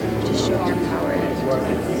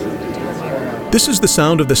This is the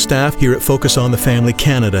sound of the staff here at Focus on the Family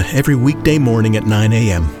Canada every weekday morning at 9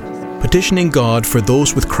 a.m. Petitioning God for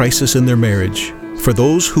those with crisis in their marriage, for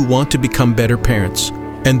those who want to become better parents,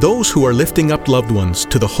 and those who are lifting up loved ones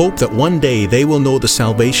to the hope that one day they will know the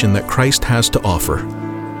salvation that Christ has to offer.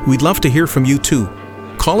 We'd love to hear from you too.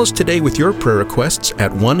 Call us today with your prayer requests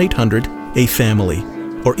at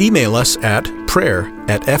 1-800-A-FAMILY or email us at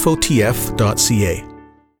prayer@fotf.ca.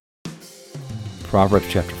 Proverbs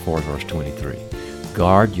chapter 4, verse 23.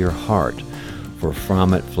 Guard your heart, for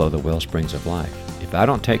from it flow the well springs of life. If I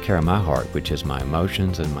don't take care of my heart, which is my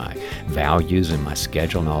emotions and my values and my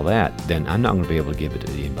schedule and all that, then I'm not going to be able to give it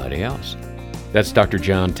to anybody else. That's Dr.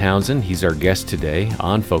 John Townsend. He's our guest today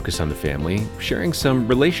on Focus on the Family, sharing some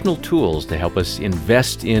relational tools to help us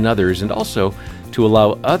invest in others and also to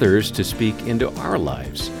allow others to speak into our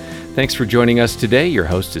lives. Thanks for joining us today. Your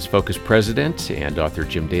host is Focus President and author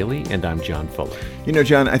Jim Daly, and I'm John Fuller. You know,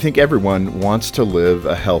 John, I think everyone wants to live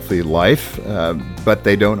a healthy life, but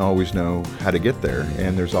they don't always know how to get there.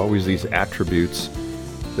 And there's always these attributes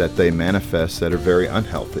that they manifest that are very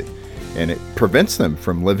unhealthy. And it prevents them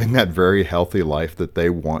from living that very healthy life that they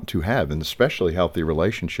want to have, and especially healthy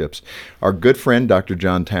relationships. Our good friend, Dr.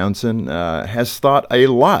 John Townsend, has thought a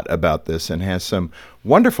lot about this and has some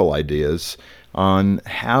wonderful ideas on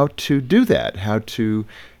how to do that, how to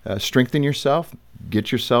strengthen yourself, get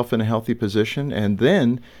yourself in a healthy position, and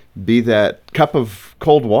then be that cup of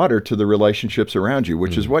cold water to the relationships around you,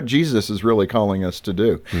 which is what Jesus is really calling us to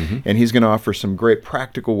do. And he's going to offer some great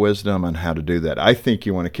practical wisdom on how to do that. I think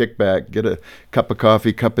you want to kick back, get a cup of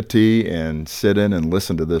coffee, cup of tea, and sit in and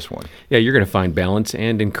listen to this one. Yeah, you're going to find balance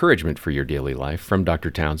and encouragement for your daily life from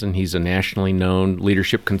Dr. Townsend. He's a nationally known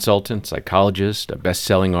leadership consultant, psychologist, a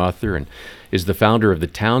best-selling author, and is the founder of the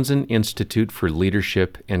Townsend Institute for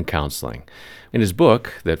Leadership and Counseling. And his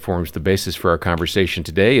book that forms the basis for our conversation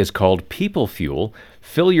today is called People Fuel,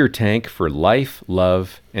 Fill Your Tank for Life,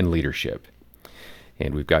 Love, and Leadership.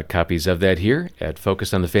 And we've got copies of that here at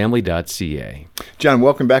focusonthefamily.ca. John,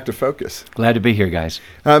 welcome back to Focus. Glad to be here, guys.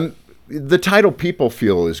 The title People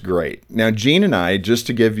Fuel is great. Now, Jean and I, just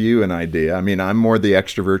to give you an idea, I mean, I'm more the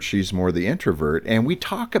extrovert, she's more the introvert, and we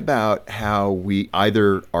talk about how we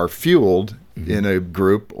either are fueled in a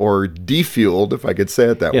group or defueled, if I could say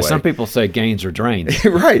it that way. Yeah, some people say gains or drains.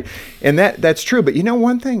 Right. And that's true. But you know,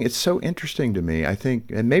 one thing, it's so interesting to me, I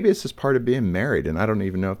think, and maybe this is part of being married, and I don't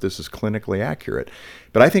even know if this is clinically accurate,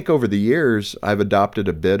 but I think over the years, I've adopted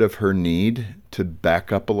a bit of her need to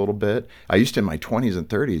back up a little bit. I used to, in my 20s and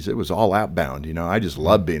 30s, it was all outbound. You know, I just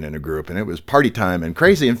loved being in a group, and it was party time and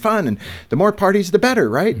crazy and fun, and the more parties, the better,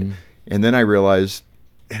 right? And then I realized,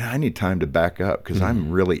 I need time to back up because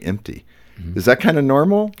I'm really empty. Is that kind of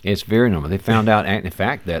normal? It's very normal. They found out, in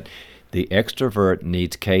fact, that the extrovert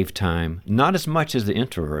needs cave time, not as much as the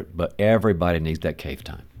introvert, but everybody needs that cave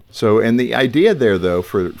time. So, and the idea there, though,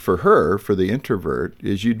 for her, for the introvert,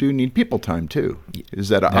 is you do need people time, too. Is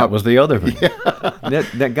that was the other thing.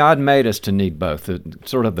 that God made us to need both,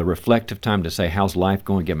 sort of the reflective time to say, how's life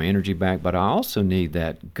going, get my energy back, but I also need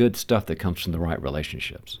that good stuff that comes from the right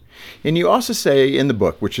relationships. And you also say in the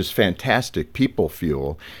book, which is fantastic, People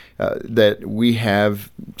Fuel, that we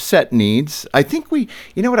have set needs. I think you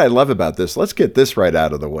know what I love about this? Let's get this right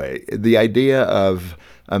out of the way. The idea of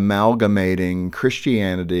amalgamating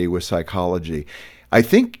Christianity with psychology. I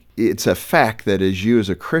think it's a fact that as you as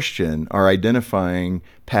a Christian are identifying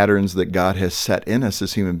patterns that God has set in us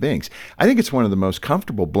as human beings. I think it's one of the most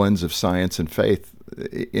comfortable blends of science and faith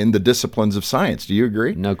in the disciplines of science. Do you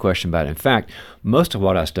agree? No question about it. In fact, most of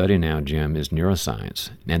what I study now, Jim, is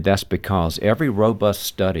neuroscience. And that's because every robust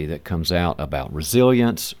study that comes out about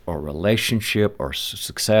resilience or relationship or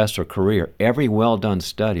success or career, every well-done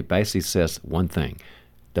study basically says one thing: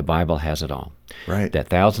 the Bible has it all. Right. That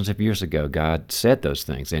thousands of years ago, God said those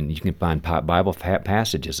things, and you can find Bible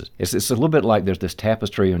passages. It's a little bit like there's this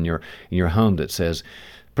tapestry in your home that says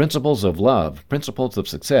principles of love, principles of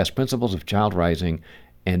success, principles of child raising,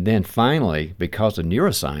 and then finally, because of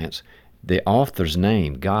neuroscience, the author's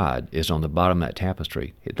name, God, is on the bottom of that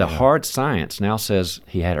tapestry. The hard science now says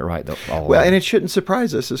he had it right all along. Well, and it shouldn't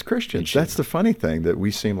surprise us as Christians. That's the funny thing, that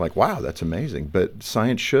we seem like, wow, that's amazing. But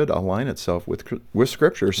science should align itself with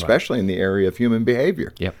Scripture, especially in the area of human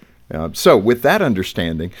behavior. Yep. So with that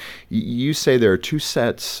understanding, you say there are two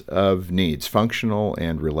sets of needs, functional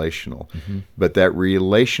and relational, but that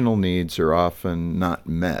relational needs are often not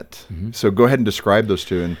met. So go ahead and describe those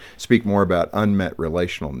two and speak more about unmet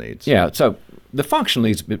relational needs. Yeah, so The functional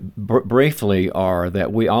needs, briefly, are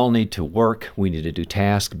that we all need to work, we need to do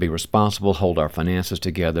tasks, be responsible, hold our finances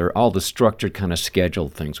together, all the structured kind of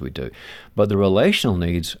scheduled things we do. But the relational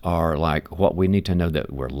needs are like what we need to know,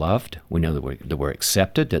 that we're loved, we know that we're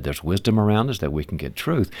accepted, that there's wisdom around us, that we can get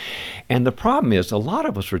truth. And the problem is, a lot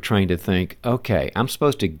of us are trained to think, okay, I'm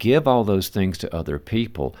supposed to give all those things to other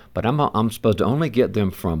people, but I'm supposed to only get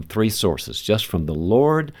them from three sources, just from the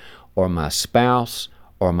Lord or my spouse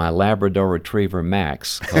or my Labrador Retriever,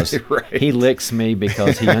 Max, because right. he licks me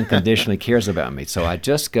because he unconditionally cares about me. So I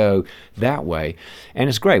just go that way. And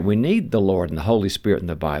it's great. We need the Lord and the Holy Spirit in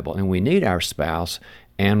the Bible, and we need our spouse,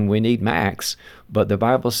 and we need Max. But the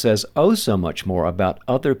Bible says so much more about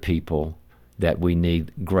other people that we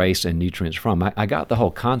need grace and nutrients from. I got the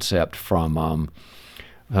whole concept from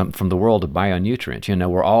the world of bionutrients. You know,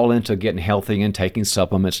 we're all into getting healthy and taking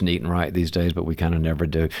supplements and eating right these days, but we kind of never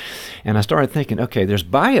do. And I started thinking, okay, there's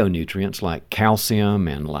bionutrients like calcium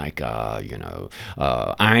and like,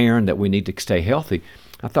 iron that we need to stay healthy.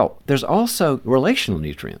 I thought there's also relational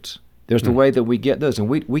nutrients. There's the way that we get those. And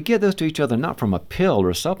we get those to each other not from a pill or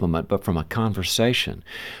a supplement, but from a conversation,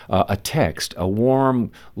 a text, a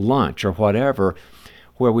warm lunch or whatever,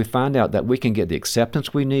 where we find out that we can get the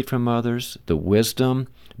acceptance we need from others, the wisdom,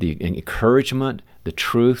 the encouragement, the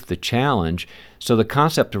truth, the challenge. So the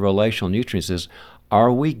concept of relational nutrients is,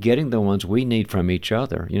 are we getting the ones we need from each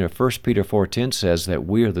other? You know, 1 Peter 4:10 says that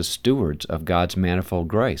we are the stewards of God's manifold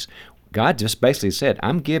grace. God just basically said,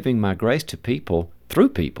 I'm giving my grace to people through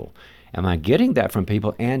people. Am I getting that from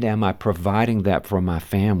people, and am I providing that for my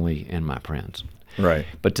family and my friends? Right.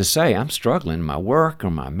 But to say I'm struggling in my work or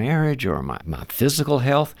my marriage or my physical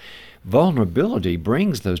health, vulnerability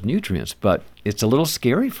brings those nutrients, but it's a little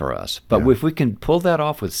scary for us. But if we can pull that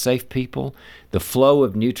off with safe people, the flow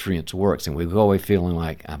of nutrients works, and we go away feeling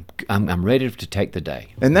like I'm ready to take the day.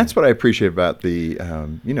 And that's what I appreciate about the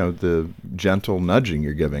the gentle nudging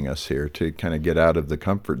you're giving us here to kind of get out of the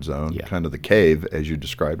comfort zone, kind of the cave as you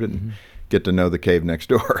described it. And get to know the cave next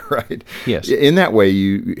door, right? Yes. In that way,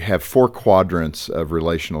 you have 4 quadrants of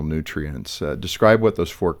relational nutrients. Describe what those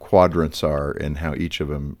 4 quadrants are and how each of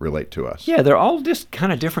them relate to us. Yeah, they're all just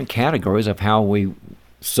kind of different categories of how we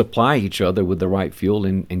supply each other with the right fuel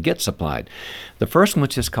and get supplied. The first one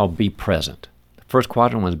is just called be present. The first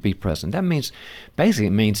quadrant was be present. That means, basically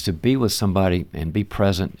it means to be with somebody and be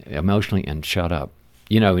present emotionally and shut up.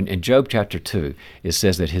 You know, in Job chapter 2, it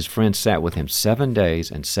says that his friends sat with him 7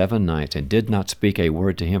 days and 7 nights and did not speak a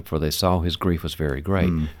word to him, for they saw his grief was very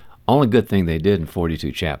great. Only good thing they did in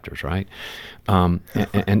 42 chapters, right?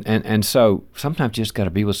 And so sometimes you just got to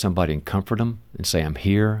be with somebody and comfort them and say, I'm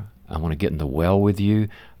here. I want to get in the well with you.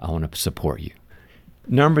 I want to support you.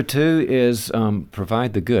 Number 2 is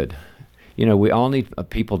provide the good. You know, we all need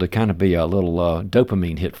people to kind of be a little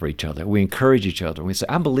dopamine hit for each other. We encourage each other. We say,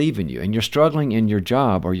 I believe in you, and you're struggling in your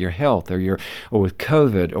job or your health or with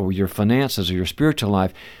COVID or your finances or your spiritual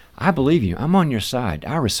life. I believe in you. I'm on your side.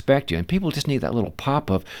 I respect you. And people just need that little pop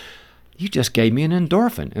of, you just gave me an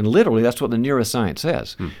endorphin. And literally, that's what the neuroscience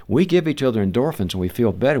says. We give each other endorphins, and we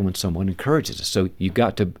feel better when someone encourages us. So you've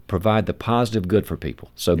got to provide the positive good for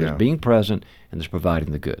people. So there's being present, and there's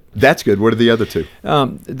providing the good. That's good. What are the other 2?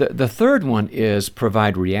 The third one is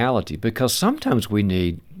provide reality, because sometimes we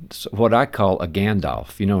need what I call a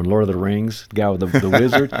Gandalf, you know, in Lord of the Rings, the guy with the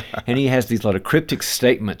wizard, and he has these lot of cryptic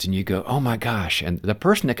statements, and you go, oh my gosh. And the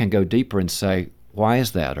person that can go deeper and say, why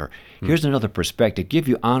is that? Or here's another perspective, give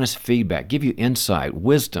you honest feedback, give you insight,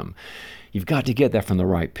 wisdom. You've got to get that from the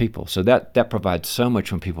right people. So that provides so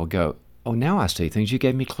much when people go, oh, now I see things. You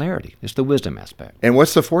gave me clarity. It's the wisdom aspect. And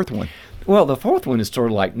what's the 4th one? Well, the 4th one is sort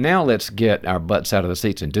of like, now let's get our butts out of the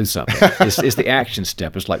seats and do something. It's the action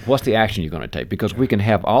step. It's like, what's the action you're going to take? Because we can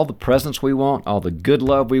have all the presence we want, all the good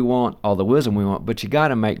love we want, all the wisdom we want, but you got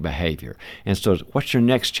to make behavior. And so what's your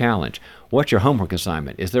next challenge? What's your homework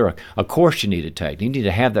assignment? Is there a course you need to take? You need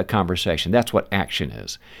to have that conversation. That's what action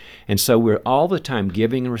is. And so we're all the time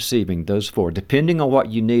giving and receiving those 4, depending on what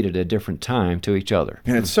you need at a different time, to each other.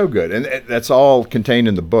 And it's so good. And that's all contained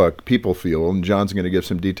in the book, People Fuel, and John's going to give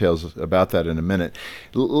some details about that in a minute.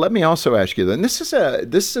 Let me also ask you, then,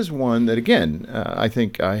 this is one that, again, I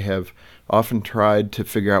think I have often tried to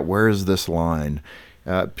figure out, where is this line?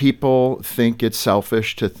 People think it's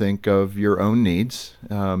selfish to think of your own needs.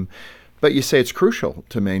 But you say it's crucial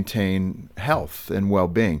to maintain health and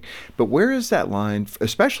well-being. But where is that line,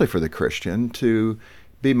 especially for the Christian, to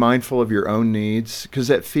be mindful of your own needs?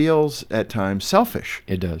 Because it feels at times selfish.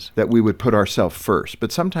 It does. That we would put ourselves first.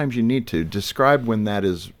 But sometimes you need to describe when that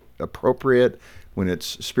is appropriate, when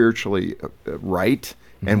it's spiritually right,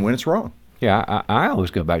 and when it's wrong. Yeah, I always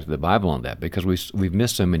go back to the Bible on that because we've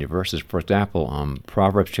missed so many verses. For example,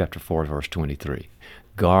 Proverbs chapter 4, verse 23.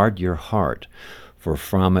 Guard your heart, for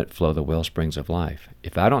from it flow the well springs of life.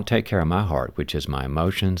 If I don't take care of my heart, which is my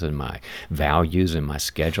emotions and my values and my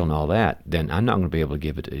schedule and all that, then I'm not going to be able to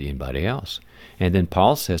give it to anybody else. And then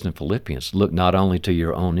Paul says in Philippians, look not only to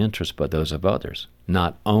your own interests, but those of others.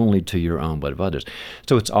 Not only to your own, but of others.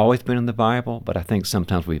 So it's always been in the Bible, but I think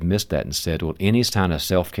sometimes we've missed that and said, well, any kind of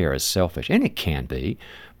self-care is selfish. And it can be,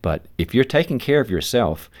 but if you're taking care of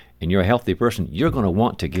yourself and you're a healthy person, you're going to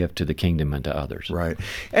want to give to the kingdom and to others. Right.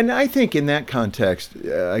 And I think in that context,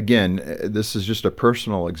 again, this is just a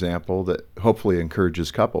personal example that hopefully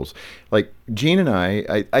encourages couples. Like Jean and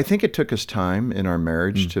I think it took us time in our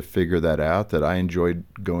marriage to figure that out, that I enjoyed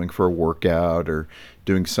going for a workout or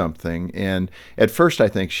doing something. And at first I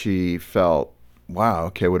think she felt, wow,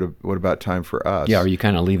 okay, what about time for us? Yeah, are you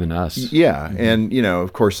kind of leaving us? Yeah, and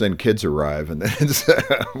of course, then kids arrive, and then it's,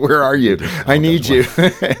 where are you? I need you,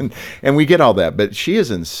 and we get all that. But she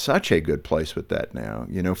is in such a good place with that now.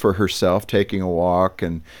 For herself, taking a walk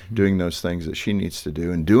and doing those things that she needs to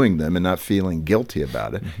do, and doing them, and not feeling guilty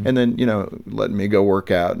about it. And then letting me go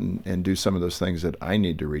work out and do some of those things that I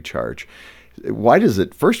need to recharge.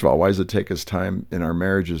 First of all, why does it take us time in our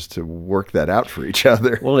marriages to work that out for each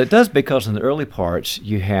other? Well, it does, because in the early parts,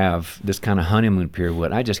 you have this kind of honeymoon period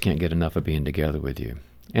where I just can't get enough of being together with you.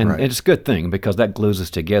 And Right. it's a good thing because that glues us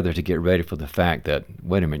together to get ready for the fact that,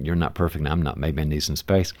 wait a minute, you're not perfect and I'm not, maybe I need some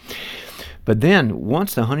space. But then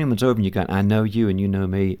once the honeymoon's over and you got, I know you and you know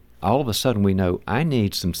me, all of a sudden we know I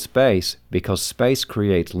need some space because space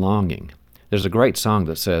creates longing. There's a great song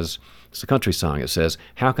that says, it's a country song. It says,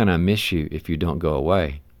 how can I miss you if you don't go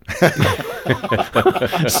away?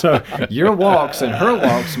 So your walks and her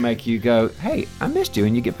walks make you go, hey, I missed you,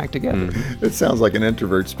 and you get back together. It sounds like an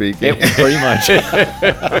introvert speaking. Pretty much.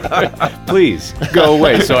 Please go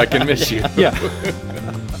away so I can miss you. Yeah.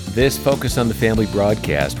 This Focus on the Family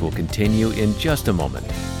broadcast will continue in just a moment.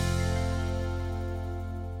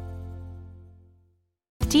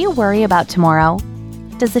 Do you worry about tomorrow?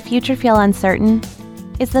 Does the future feel uncertain?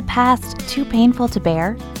 Is the past too painful to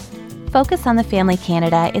bear? Focus on the Family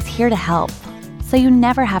Canada is here to help, so you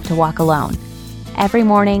never have to walk alone. Every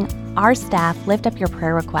morning, our staff lift up your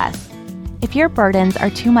prayer requests. If your burdens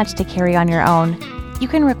are too much to carry on your own, you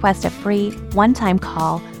can request a free, one-time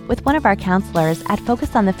call with one of our counselors at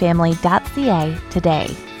focusonthefamily.ca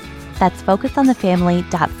today. That's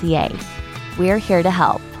focusonthefamily.ca. We're here to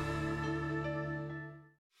help.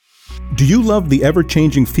 Do you love the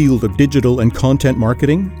ever-changing field of digital and content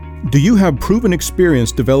marketing? Do you have proven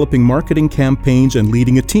experience developing marketing campaigns and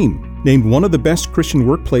leading a team? Named one of the best Christian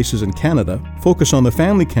workplaces in Canada, Focus on the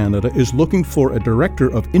Family Canada is looking for a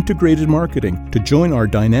director of integrated marketing to join our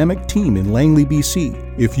dynamic team in Langley, BC.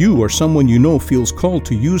 If you or someone you know feels called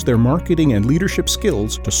to use their marketing and leadership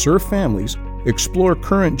skills to serve families, explore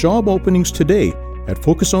current job openings today at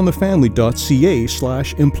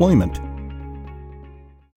focusonthefamily.ca/employment.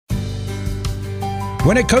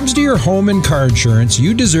 When it comes to your home and car insurance,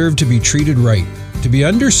 you deserve to be treated right, to be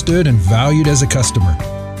understood and valued as a customer.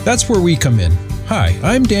 That's where we come in. Hi,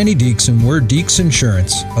 I'm Danny Deeks and we're Deeks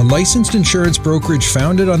Insurance, a licensed insurance brokerage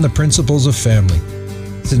founded on the principles of family.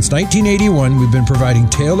 Since 1981, we've been providing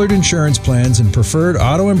tailored insurance plans and preferred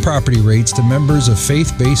auto and property rates to members of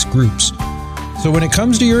faith-based groups. So when it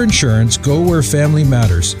comes to your insurance, go where family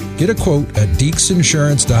matters. Get a quote at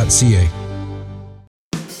deeksinsurance.ca.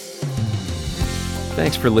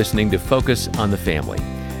 Thanks for listening to Focus on the Family.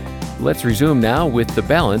 Let's resume now with the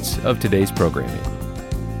balance of today's programming.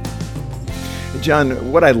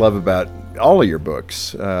 John, what I love about all of your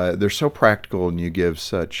books, they're so practical and you give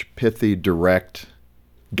such pithy, direct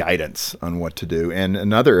guidance on what to do. And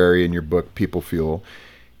another area in your book, People Fuel,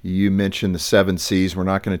 you mentioned the 7 C's. We're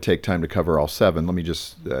not going to take time to cover all 7. Let me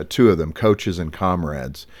just, 2 of them, coaches and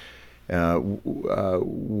comrades.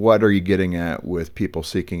 What are you getting at with people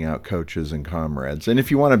seeking out coaches and comrades? And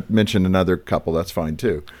if you want to mention another couple, that's fine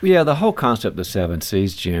too. Yeah, the whole concept of 7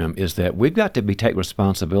 C's, Jim, is that we've got to take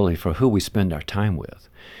responsibility for who we spend our time with.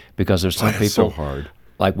 Because there's some people, so hard.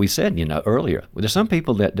 Like we said, earlier, there's some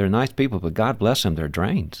people that they're nice people, but God bless them, they're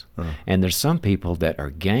drains. And there's some people that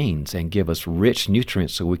are gains and give us rich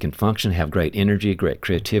nutrients so we can function, have great energy, great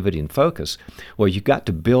creativity, and focus. Well, you've got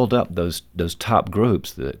to build up those top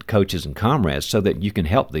groups, the coaches and comrades, so that you can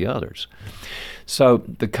help the others. So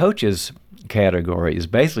the coaches category is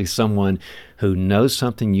basically someone who knows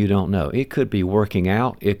something you don't know. It could be working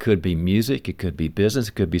out, it could be music, it could be business,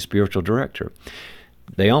 it could be spiritual director.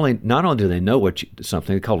 Not only do they know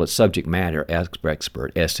something, they call it subject matter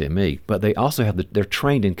expert, SME, but they also they're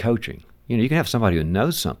trained in coaching. You can have somebody who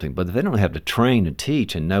knows something, but if they don't have to train and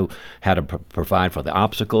teach and know how to provide for the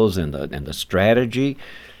obstacles and the strategy,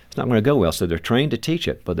 it's not going to go well. So they're trained to teach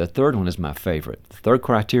it. But the third one is my favorite. The third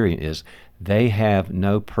criterion is they have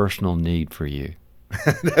no personal need for you.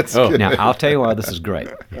 That's good. Now, I'll tell you why this is great.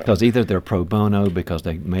 Because either they're pro bono because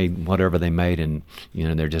they made whatever they made and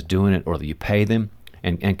they're just doing it, or you pay them.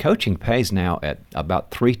 And coaching pays now at about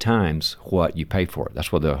 3 times what you pay for it.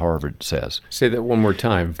 That's what the Harvard says. Say that one more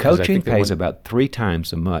time. Coaching pays about 3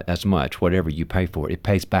 times as much whatever you pay for it. It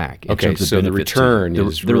pays back. Okay, so the return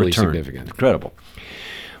is really significant. Incredible.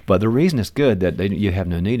 But the reason it's good that you have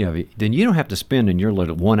no need of it, then you don't have to spend in your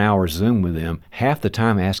little 1-hour Zoom with them half the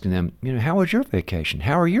time asking them, how was your vacation?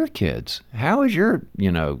 How are your kids? How is your,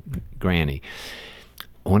 granny?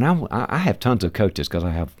 When I have tons of coaches because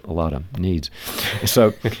I have a lot of needs.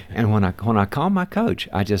 So, and when I call my coach,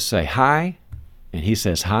 I just say hi, and he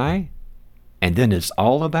says hi, and then it's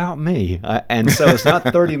all about me. And so it's not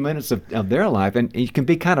 30 minutes of their life, and you can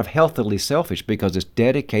be kind of healthily selfish because it's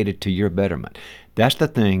dedicated to your betterment. That's the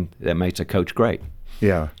thing that makes a coach great.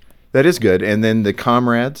 Yeah, that is good. And then the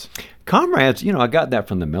comrades? Comrades, I got that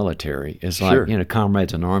from the military. It's like, Sure.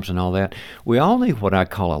 comrades in arms and all that. We all need what I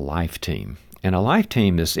call a life team. And a life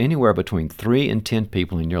team is anywhere between 3 and 10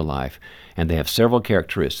 people in your life, and they have several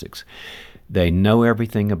characteristics. They know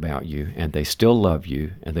everything about you, and they still love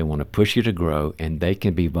you, and they want to push you to grow, and they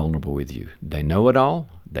can be vulnerable with you. They know it all,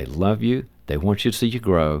 they love you, they want you to see you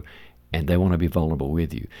grow, and they want to be vulnerable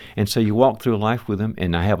with you. And so you walk through life with them,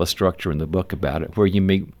 and I have a structure in the book about it where you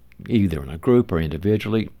meet either in a group or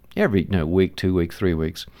individually every week, 2 weeks, 3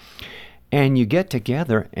 weeks. And you get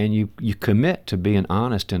together and you commit to being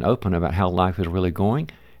honest and open about how life is really going,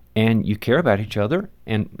 and you care about each other,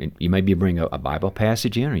 and you maybe bring a Bible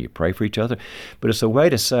passage in or you pray for each other. But it's a way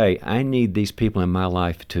to say, I need these people in my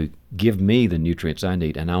life to give me the nutrients I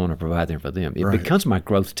need, and I want to provide them for them. It Right. becomes my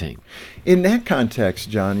growth team. In that context,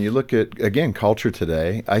 John, you look at, again, culture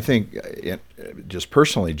today. I think just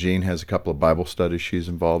personally, Jean has a couple of Bible studies she's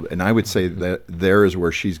involved, and I would say that there is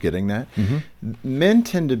where she's getting that. Men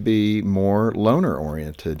tend to be more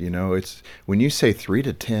loner-oriented. It's when you say 3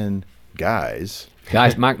 to 10 guys,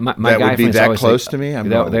 Guys, my that guy would be friends that always close say- to me? I'm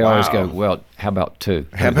they going, always wow. go, well, how about 2?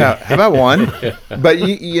 How about one? But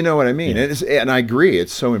you know what I mean. And I agree.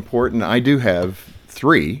 It's so important. I do have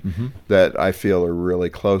 3 that I feel are really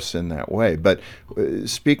close in that way. But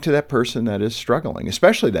speak to that person that is struggling,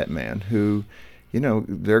 especially that man who,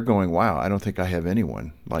 they're going, wow, I don't think I have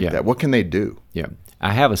anyone like Yeah. that. What can they do? Yeah.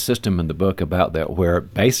 I have a system in the book about that where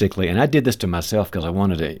basically, and I did this to myself because I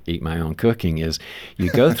wanted to eat my own cooking, is you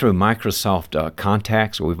go through Microsoft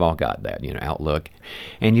Contacts, we've all got that, Outlook,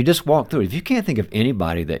 and you just walk through it. If you can't think of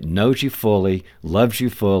anybody that knows you fully, loves you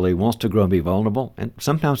fully, wants to grow and be vulnerable, and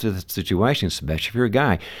sometimes in situations, especially if you're a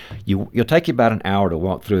guy, you'll take you about an hour to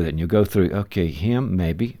walk through that, and you'll go through, okay, him,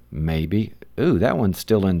 maybe, ooh, that one's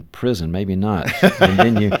still in prison, maybe not.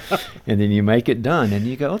 And then you make it done, and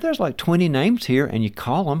you go, oh, there's like 20 names here, and you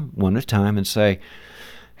call them one at a time and say,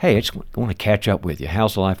 hey, I just want to catch up with you.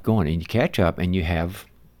 How's life going? And you catch up, and you have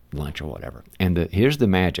lunch or whatever. And here's the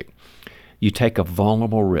magic. You take a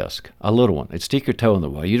vulnerable risk, a little one. It's stick your toe in the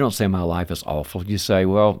water. You don't say my life is awful. You say,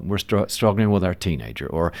 well, we're struggling with our teenager,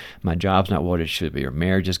 or my job's not what it should be, or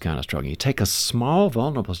marriage is kind of struggling. You take a small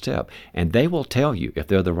vulnerable step, and they will tell you if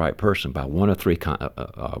they're the right person by 1 of 3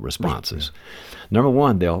 responses. Number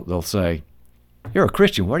 1, they'll say, you're a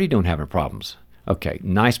Christian. What are you doing having problems? Okay,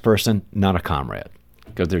 nice person, not a comrade,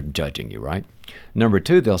 because they're judging you, right? Number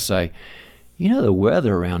 2, they'll say, the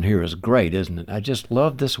weather around here is great, isn't it? I just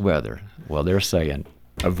love this weather. Well, they're saying,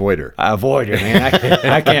 Avoider. I avoid it, man.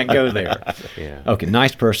 I can't go there. Yeah. Okay,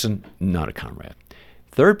 nice person, not a comrade.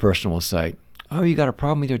 Third person will say, oh, you got a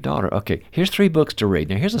problem with your daughter. Okay, here's 3 books to read.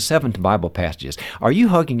 Now, here's the 7 Bible passages. Are you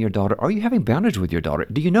hugging your daughter? Are you having boundaries with your daughter?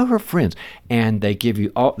 Do you know her friends? And they give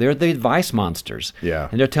you they're the advice monsters. Yeah.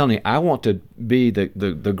 And they're telling you, I want to be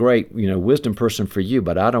the great, wisdom person for you,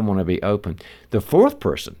 but I don't want to be open. The 4th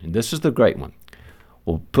person, and this is the great one,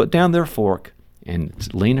 will put down their fork and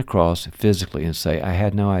lean across physically and say, I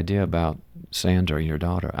had no idea about Sandra, your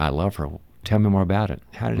daughter. I love her. Tell me more about it.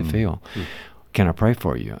 How did it feel? Can I pray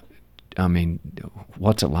for you? I mean,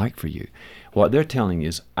 what's it like for you? What they're telling you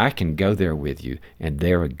is, I can go there with you, and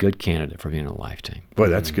they're a good candidate for being a life team. Boy,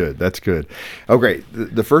 that's good. That's good. Oh, great.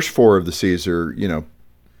 The first 4 of the C's are,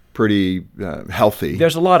 pretty healthy.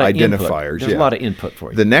 There's a lot of identifiers. Input. There's a lot of input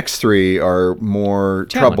for you. The next 3 are more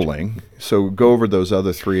Challenging. troubling. So go over those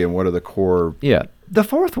other 3 and what are the core. Yeah. The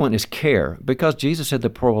 4th one is care, because Jesus said the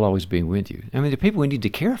poor will always be with you. I mean, the people, we need to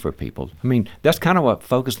care for people. I mean, that's kind of what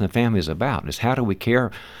Focus on the Family is about, is how do we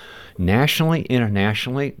care, nationally,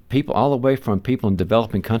 internationally, people all the way from people in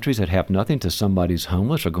developing countries that have nothing to somebody who's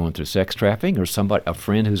homeless or going through sex trafficking or a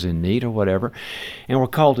friend who's in need or whatever. And we're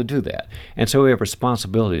called to do that. And so we have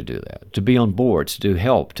responsibility to do that, to be on boards, to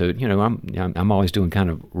help, to, I'm always doing kind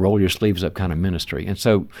of roll your sleeves up kind of ministry. And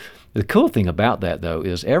so the cool thing about that, though,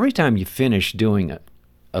 is every time you finish doing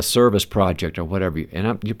a service project or whatever,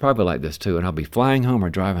 you're probably like this too, and I'll be flying home or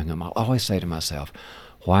driving home, I'll always say to myself,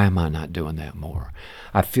 why am I not doing that more?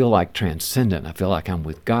 I feel like transcendent. I feel like I'm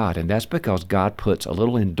with God, and that's because God puts a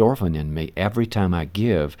little endorphin in me every time I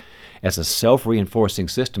give as a self-reinforcing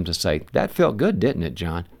system to say, that felt good, didn't it,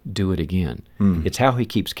 John? Do it again. It's how he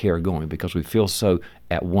keeps care going because we feel so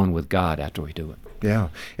at one with God after we do it. Yeah.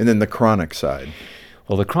 And then the chronic side.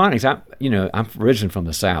 Well, the chronics, I'm originally from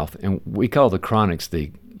the South, and we call the chronics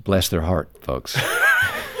the bless their heart folks.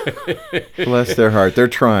 Bless their heart. They're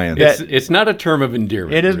trying. It's not a term of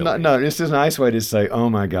endearment. It is really. not. No, this is a nice way to say, oh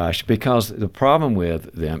my gosh, because the problem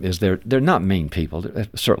with them is they're not mean people. They're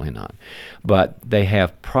certainly not. But they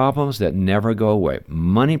have problems that never go away.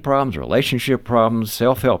 Money problems, relationship problems,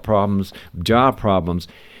 self-help problems, job problems.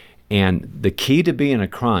 And the key to being a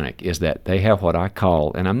chronic is that they have what I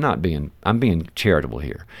call, and I'm being charitable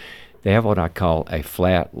here, they have what I call a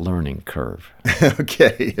flat learning curve.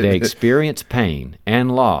 Okay. They experience pain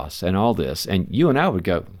and loss and all this. And you and I would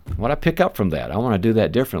go, what I pick up from that? I want to do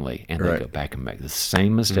that differently. And they go back and make the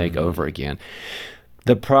same mistake over again.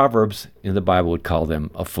 The Proverbs in the Bible would call them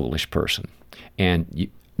a foolish person. And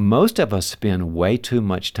most of us spend way too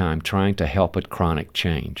much time trying to help a chronic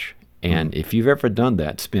change. And if you've ever done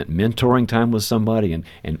that, spent mentoring time with somebody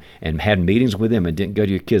and had meetings with them and didn't go to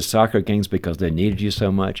your kids' soccer games because they needed you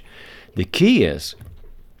so much, the key is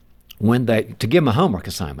to give them a homework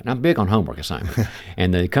assignment. I'm big on homework assignment.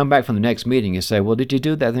 And they come back from the next meeting and say, well, did you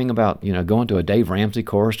do that thing about going to a Dave Ramsey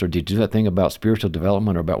course, or did you do that thing about spiritual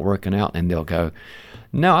development or about working out? And they'll go,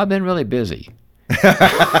 no, I've been really busy.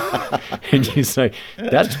 And you say,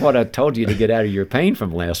 that's what I told you to get out of your pain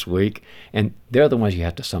from last week. And they're the ones you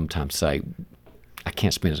have to sometimes say, I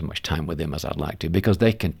can't spend as much time with them as I'd like to, because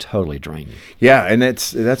they can totally drain you. Yeah, and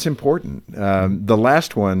that's important. The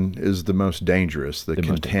last one is the most dangerous, the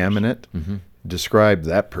contaminant. Describe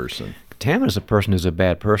that person. Contaminant is a person who's a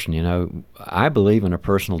bad person. I believe in a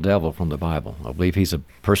personal devil from the Bible. I believe he's a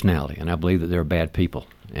personality, and I believe that they're bad people.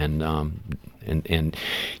 And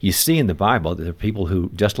you see in the Bible that there are people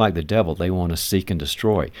who, just like the devil, they want to seek and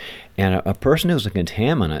destroy. And a person who's a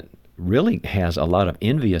contaminant really has a lot of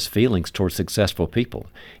envious feelings towards successful people.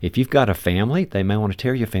 If you've got a family, they may want to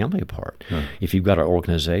tear your family apart. If you've got an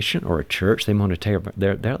organization or a church, they want to tear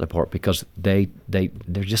their apart because they're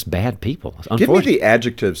just bad people. Give me the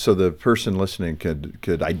adjective so the person listening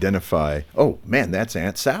could identify, oh, man, that's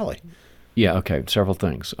Aunt Sally. Yeah, okay, several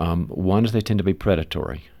things. One is they tend to be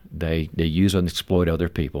predatory. They use and exploit other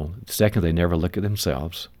people. Second, they never look at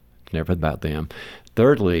themselves. It's never about them.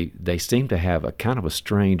 Thirdly, they seem to have a kind of a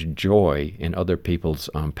strange joy in other people's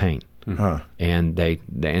pain. And they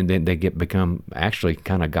become actually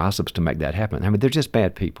kind of gossips to make that happen. I mean, they're just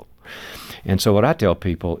bad people. And so what I tell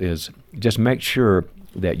people is just make sure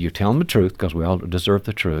that you tell them the truth, because we all deserve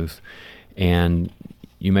the truth, and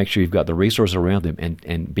you make sure you've got the resources around them,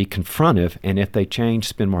 and be confrontive, and if they change,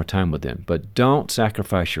 spend more time with them. But don't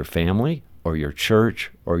sacrifice your family or your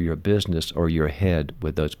church or your business or your head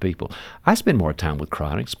with those people. I spend more time with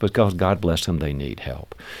chronics because God bless them, they need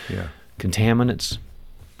help. Yeah. Contaminants,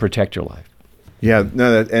 protect your life. Yeah,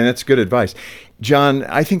 no, and that's good advice. John,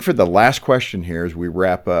 I think for the last question here as we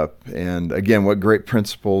wrap up, and again, what great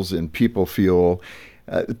principles in people fuel,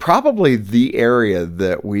 probably the area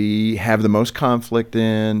that we have the most conflict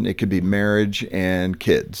in, it could be marriage and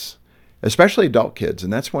kids, especially adult kids.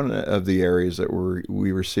 And that's one of the areas that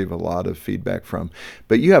we receive a lot of feedback from.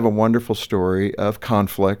 But you have a wonderful story of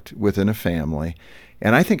conflict within a family.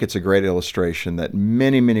 And I think it's a great illustration that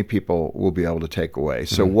many, many people will be able to take away.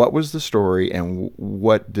 So what was the story, and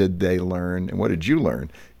what did they learn, and what did you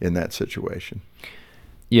learn in that situation?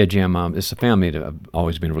 Yeah, Jim, it's a family that I've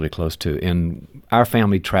always been really close to. And our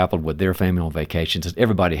family traveled with their family on vacations.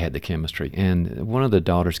 Everybody had the chemistry. And one of the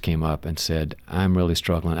daughters came up and said, I'm really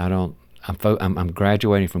struggling. I'm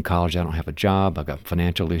graduating from college. I don't have a job. I've got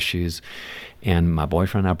financial issues. And my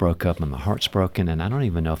boyfriend and I broke up, and my heart's broken. And I don't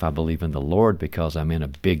even know if I believe in the Lord because I'm in a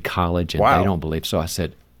big college and they don't believe. So I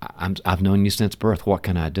said, I've known you since birth. What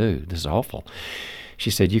can I do? This is awful. She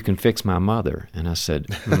said, you can fix my mother. And I said,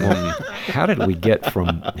 well, how did we get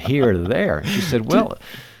from here to there? And she said, well,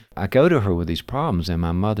 I go to her with these problems, and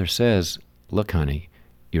my mother says, look, honey,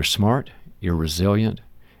 you're smart, you're resilient,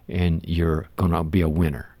 and you're going to be a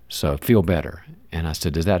winner. So feel better. And I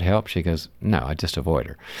said, does that help? She goes, no, I just avoid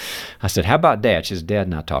her. I said, how about Dad? She says, Dad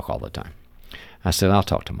and I talk all the time. I said, I'll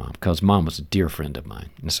talk to Mom, because Mom was a dear friend of mine.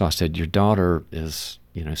 And so I said, your daughter is,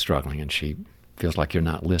 struggling, and she feels like you're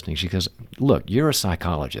not listening. She goes, look, you're a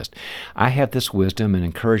psychologist. I have this wisdom and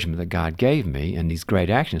encouragement that God gave me and these great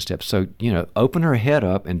action steps. So, open her head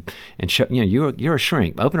up and show, you're a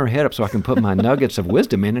shrink. Open her head up so I can put my nuggets of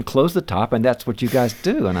wisdom in and close the top, and that's what you guys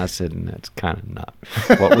do. And I said, that's kind of not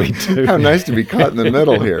what we do. How nice to be caught in the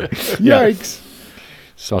middle here. Yikes.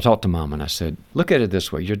 So I talked to Mom and I said, look at it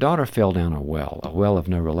this way. Your daughter fell down a well of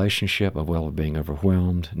no relationship, a well of being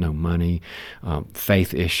overwhelmed, no money,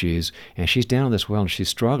 faith issues. And she's down in this well and she's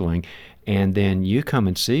struggling. And then you come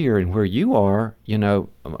and see her, and where you are,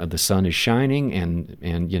 the sun is shining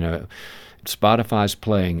and Spotify's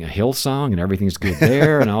playing a Hillsong and everything's good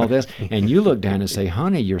there and all this. And you look down and say,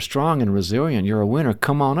 honey, you're strong and resilient. You're a winner.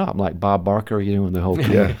 Come on up, like Bob Barker, and the whole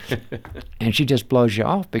community. Yeah. And she just blows you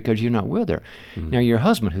off because you're not with her. Mm-hmm. Now, your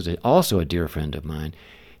husband, who's also a dear friend of mine,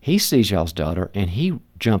 he sees y'all's daughter and he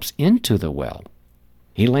jumps into the well.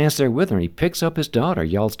 He lands there with her, and he picks up his daughter,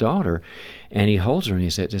 y'all's daughter, and he holds her, and he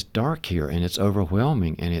says, it's dark here, and it's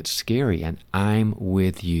overwhelming, and it's scary, and I'm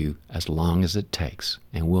with you as long as it takes,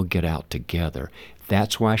 and we'll get out together.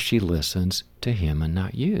 That's why she listens to him and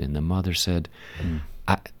not you. And the mother said,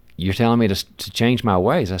 you're telling me to change my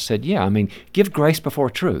ways? I said, yeah, give grace before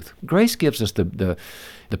truth. Grace gives us the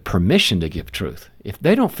permission to give truth. If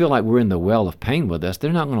they don't feel like we're in the well of pain with us,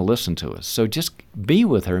 they're not going to listen to us. So just be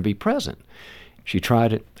with her and be present. She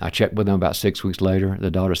tried it. I checked with them about 6 weeks later. The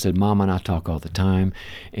daughter said, Mom and I talk all the time.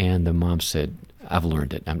 And the mom said, I've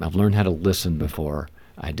learned it. I've learned how to listen before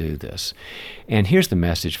I do this. And here's the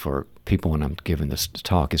message for people when I'm giving this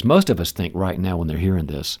talk, is most of us think right now when they're hearing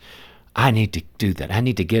this, I need to do that. I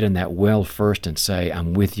need to get in that well first and say,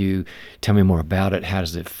 I'm with you. Tell me more about it. How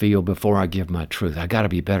does it feel before I give my truth? I got to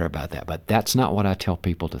be better about that. But that's not what I tell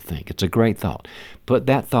people to think. It's a great thought. Put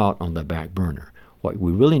that thought on the back burner. What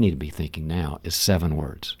we really need to be thinking now is 7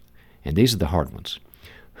 words, and these are the hard ones.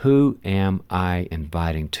 Who am I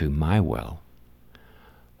inviting to my well?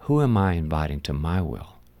 Who am I inviting to my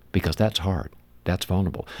well? Because that's hard. That's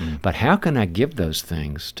vulnerable. But how can I give those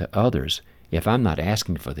things to others if I'm not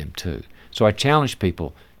asking for them too? So I challenge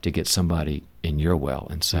people to get somebody in your well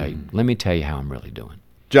and say, let me tell you how I'm really doing.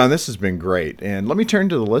 John, this has been great. And let me turn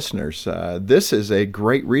to the listeners. This is a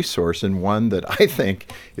great resource, and one that I think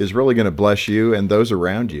is really going to bless you and those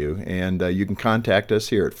around you. And you can contact us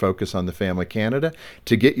here at Focus on the Family Canada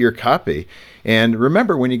to get your copy. And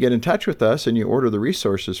remember, when you get in touch with us and you order the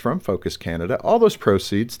resources from Focus Canada, all those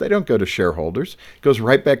proceeds, they don't go to shareholders. It goes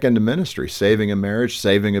right back into ministry, saving a marriage,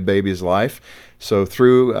 saving a baby's life. So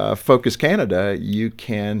through Focus Canada, you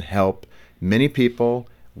can help many people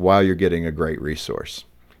while you're getting a great resource.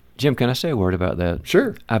 Jim, can I say a word about that?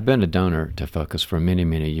 Sure. I've been a donor to Focus for many,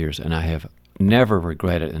 many years, and I have never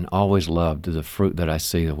regretted and always loved the fruit that I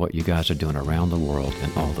see of what you guys are doing around the world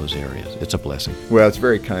in all those areas. It's a blessing. Well, it's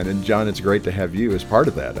very kind. And John, it's great to have you as part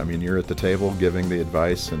of that. You're at the table giving the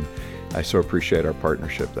advice, and I so appreciate our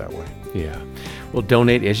partnership that way. Yeah. Well,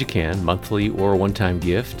 donate as you can, monthly or a one-time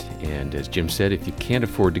gift. And as Jim said, if you can't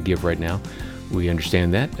afford to give right now, we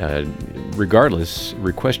understand that. Regardless,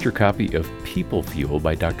 request your copy of People Fuel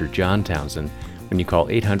by Dr. John Townsend when you call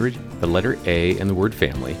 800, the letter A, and the word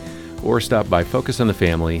family, or stop by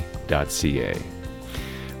focusonthefamily.ca.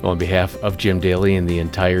 Well, on behalf of Jim Daly and the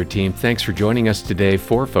entire team, thanks for joining us today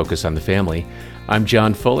for Focus on the Family. I'm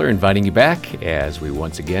John Fuller, inviting you back as we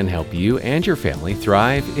once again help you and your family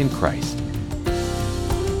thrive in Christ.